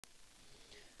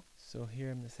So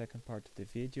here in the second part of the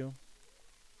video,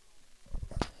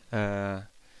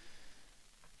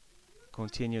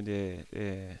 continue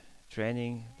the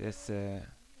training this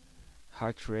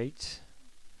heart rate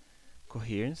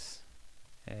coherence,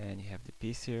 and you have the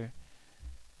piece here,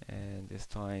 and this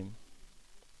time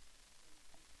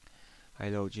I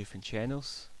load different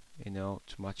channels, you know,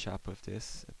 to match up with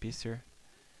this piece here,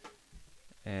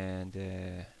 and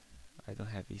I don't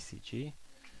have ECG,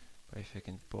 but if I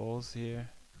can pause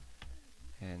here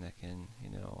and I can, you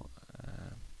know,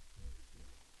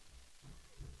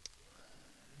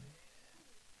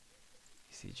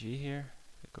 ECG here,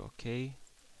 I go OK,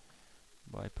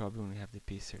 but I probably only have the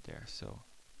piece here there, so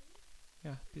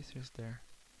yeah, piece here is there.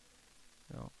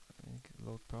 No, I think it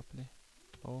load properly.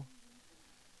 Oh,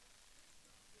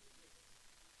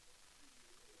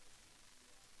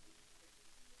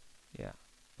 yeah,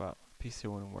 but piece here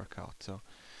wouldn't work out, so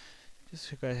just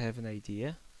so you guys have an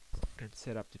idea, you can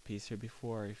set up the piece here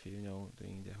before, if you know,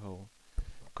 doing the whole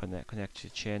connect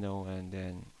your channel and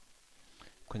then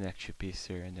connect your piece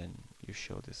here, and then you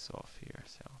show this off here,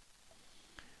 so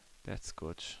that's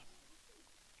good.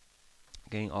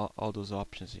 Getting all those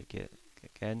options you get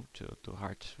again to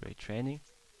heart rate training,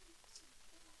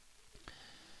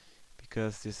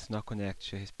 because this is not connected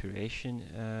to respiration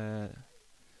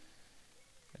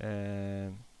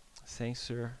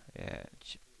sensor.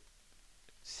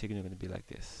 Signal going to be like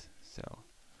this. So,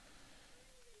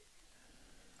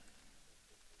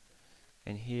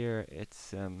 and here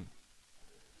it's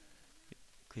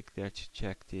click there to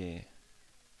check the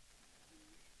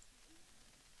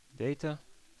data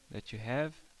that you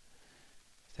have,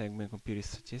 segment computer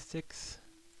statistics,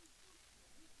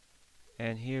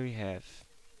 and here you have,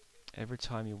 every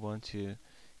time you want to,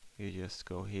 you just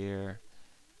go here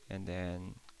and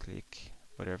then click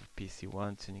whatever piece you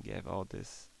want, and you have all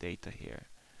this data here.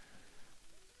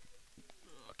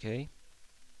 Okay,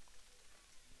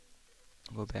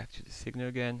 go back to the signal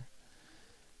again,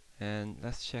 and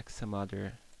let's check some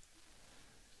other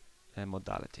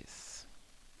modalities.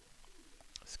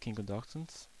 Skin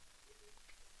conductance,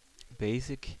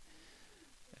 basic,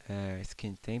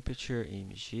 skin temperature,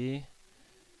 EMG,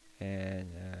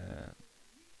 and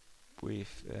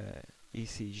with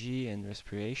ECG and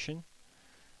respiration,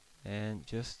 and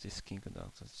just the skin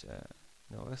conductance.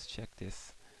 Now let's check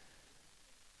this.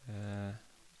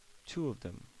 Two of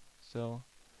them, so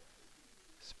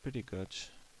it's pretty good.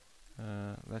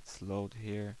 Let's load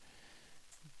here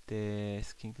the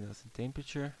skin conductance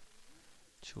temperature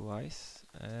twice,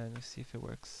 and let's see if it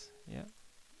works. Yeah.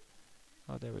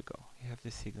 Oh, there we go. You have the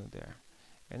signal there.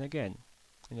 And again,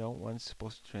 you know, one's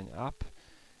supposed to turn up,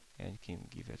 and you can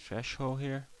give a threshold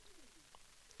here.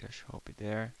 Threshold be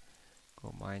there.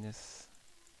 Go minus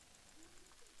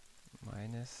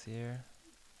here.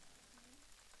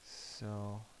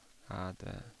 So add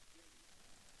the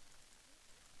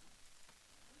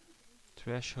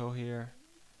threshold here,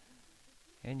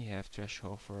 and you have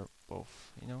threshold for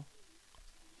both, you know.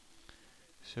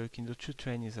 So you can do two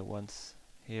trainings at once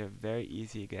here, very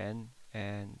easy again,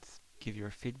 and give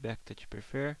your feedback that you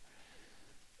prefer.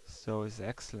 So it's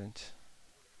excellent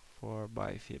for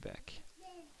biofeedback.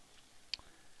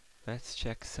 Let's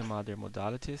check some other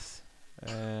modalities.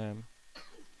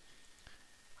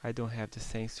 I don't have the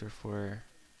sensor for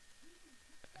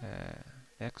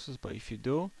Nexus, but if you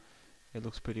do, it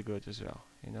looks pretty good as well,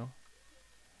 you know.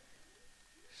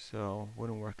 So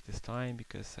wouldn't work this time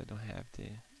because I don't have the,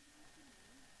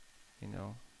 you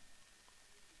know,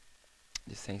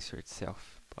 the sensor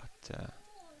itself. But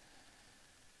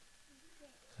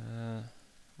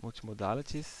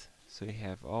multimodalities, so you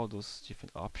have all those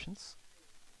different options.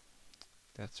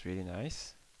 That's really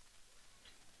nice.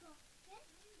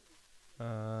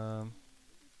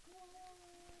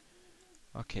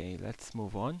 Okay, let's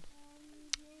move on.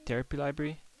 Therapy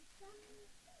library.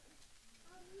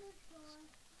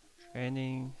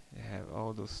 Training, you have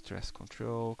all those stress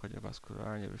control,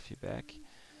 cardiovascular, neurofeedback.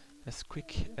 Let's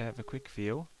have a quick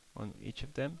view on each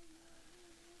of them.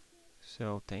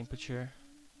 So temperature,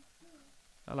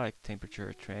 I like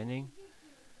temperature training.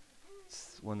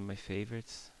 It's one of my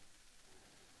favorites.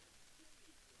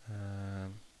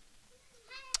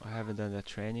 I haven't done that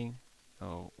training,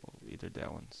 either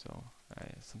that one, so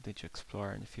something to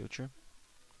explore in the future.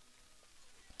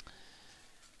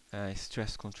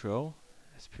 Stress control,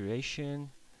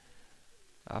 respiration,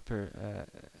 upper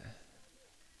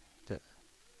the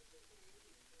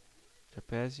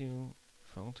trapezium,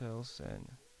 frontals, and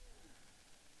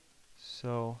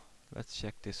so let's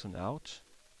check this one out.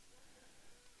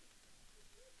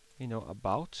 You know,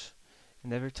 about,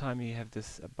 and every time you have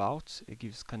this about, it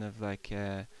gives kind of like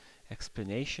a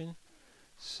explanation.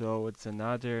 So it's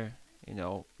another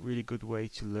really good way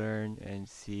to learn and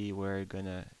see where you're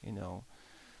gonna,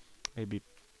 maybe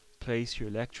place your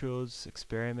electrodes,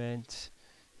 experiment,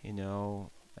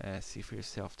 see for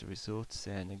yourself the results.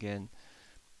 And again,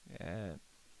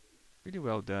 really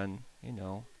well done,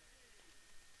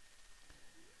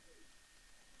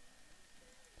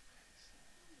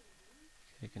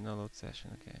 You can download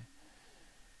session, okay.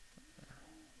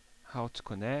 How to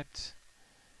connect,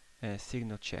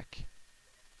 signal check.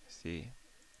 See,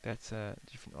 that's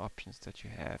different options that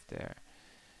you have there,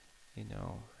 and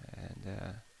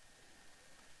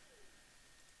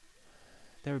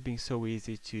they're being so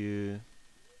easy to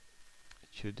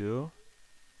do,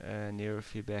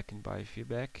 neurofeedback and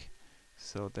biofeedback.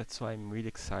 So that's why I'm really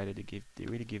excited to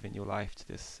really give a new life to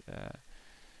this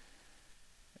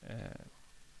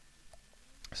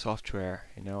software.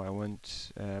 I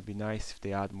want be nice if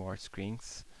they add more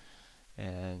screens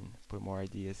and put more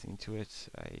ideas into it.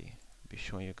 I be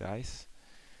showing you guys.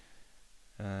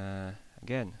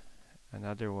 Again,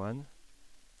 another one,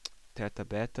 theta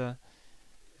beta,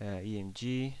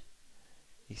 EMG,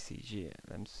 ECG.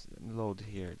 Let me load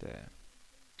here the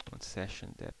one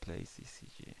session that plays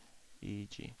ECG,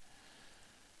 EEG.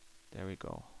 There we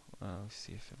go. Let's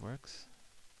see if it works.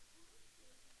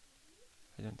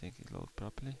 I don't think it loaded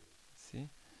properly. Let's see.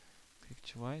 Click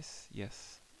twice.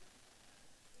 Yes.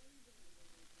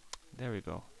 There we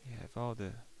go. You have all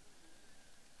the,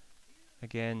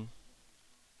 again,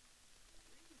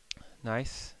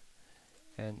 nice.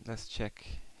 And let's check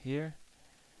here.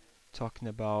 Talking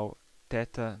about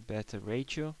theta beta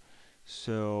ratio.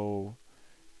 So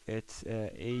it's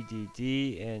ADD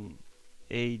and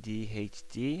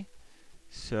ADHD.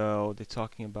 So they're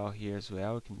talking about here as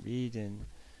well. You can read, and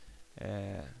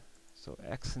so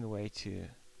excellent way to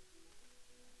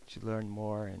learn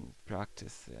more and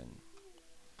practice. And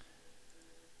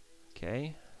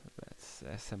okay, that's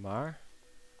SMR.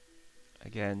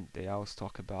 Again, they always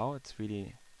talk about it's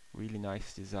really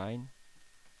nice design.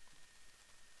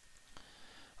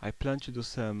 I plan to do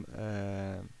some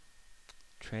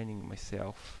training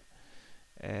myself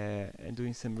and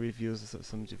doing some reviews of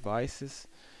some devices,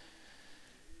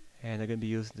 and I'm gonna be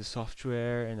using the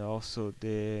software and also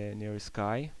the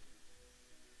NeuroSky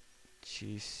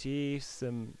to see if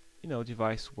some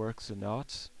device works or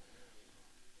not.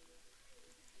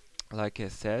 Like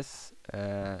it says,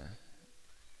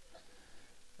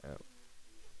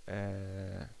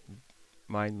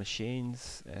 mind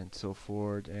machines and so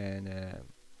forth, and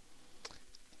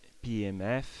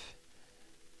PMF,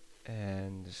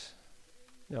 and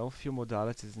a few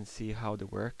modalities, and see how they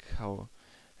work.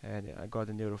 And I got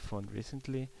a neurophone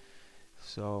recently,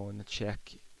 so I want to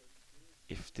check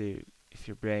if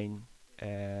your brain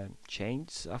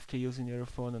changes after using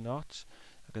neurophone or not.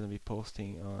 I'm gonna be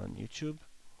posting on YouTube.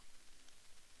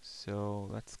 So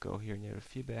let's go here,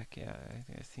 neurofeedback. Yeah, I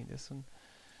think I've seen this one.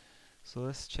 So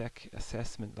let's check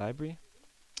assessment library.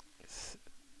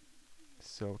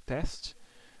 So test.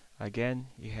 Again,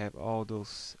 you have all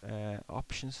those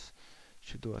options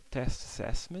to do a test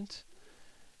assessment.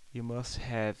 You must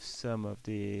have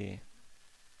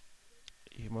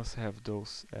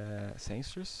those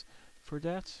sensors for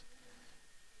that.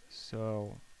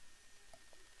 So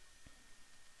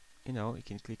you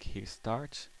can click here,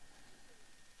 start,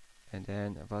 and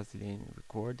then Vaseline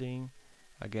recording.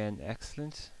 Again,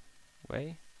 excellent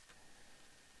way.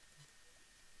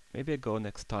 Maybe I go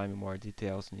next time in more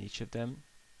details on each of them.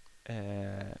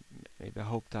 Maybe I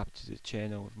hooked up to the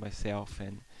channel with myself,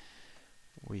 and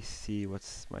we see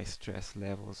what's my stress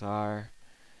levels are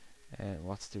and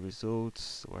what's the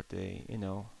results, what they,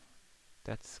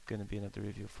 that's gonna be another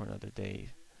review for another day.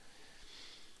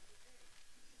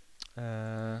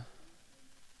 You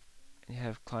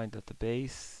have client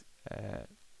database,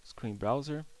 screen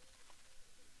browser.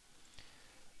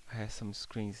 I have some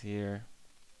screens here.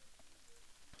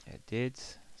 I did,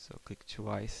 so click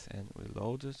twice and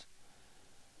reload it.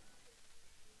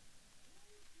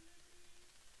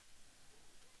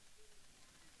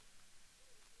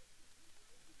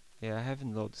 Yeah, I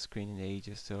haven't loaded the screen in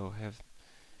ages, so I have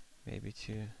maybe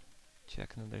to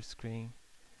check another screen.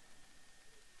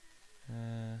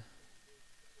 You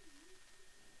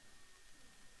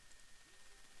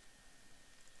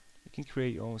can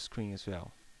create your own screen as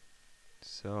well.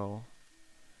 So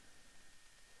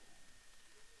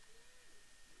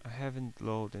I haven't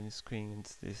loaded any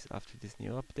screens after this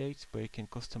new update, but you can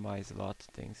customize a lot of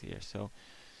things here. So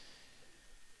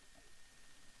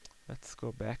let's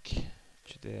go back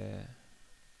to the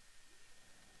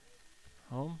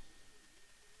home.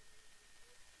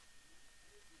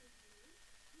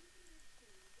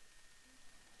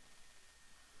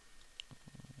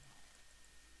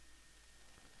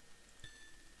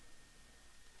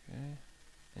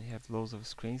 loads of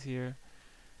screens here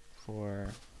for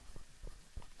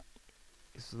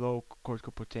slow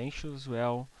cortical potential as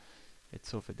well.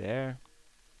 It's over there.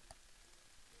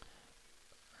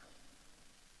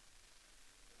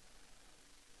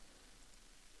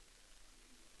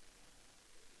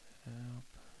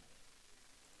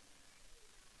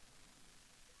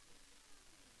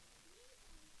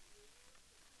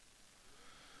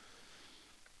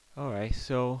 Alright,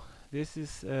 so this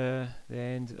is the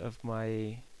end of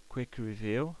my quick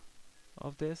review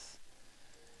of this.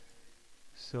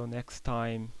 So next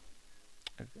time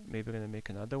maybe I'm gonna make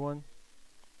another one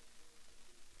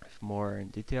with more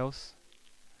details.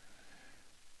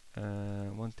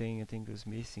 One thing I think was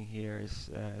missing here is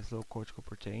slow cortical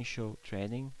potential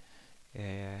training. I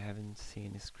haven't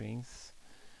seen any screens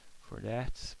for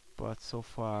that, but so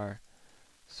far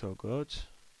so good.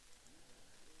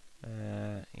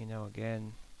 You know,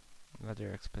 again,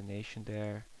 another explanation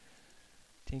there.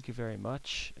 Thank you very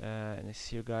much, and I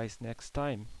see you guys next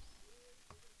time.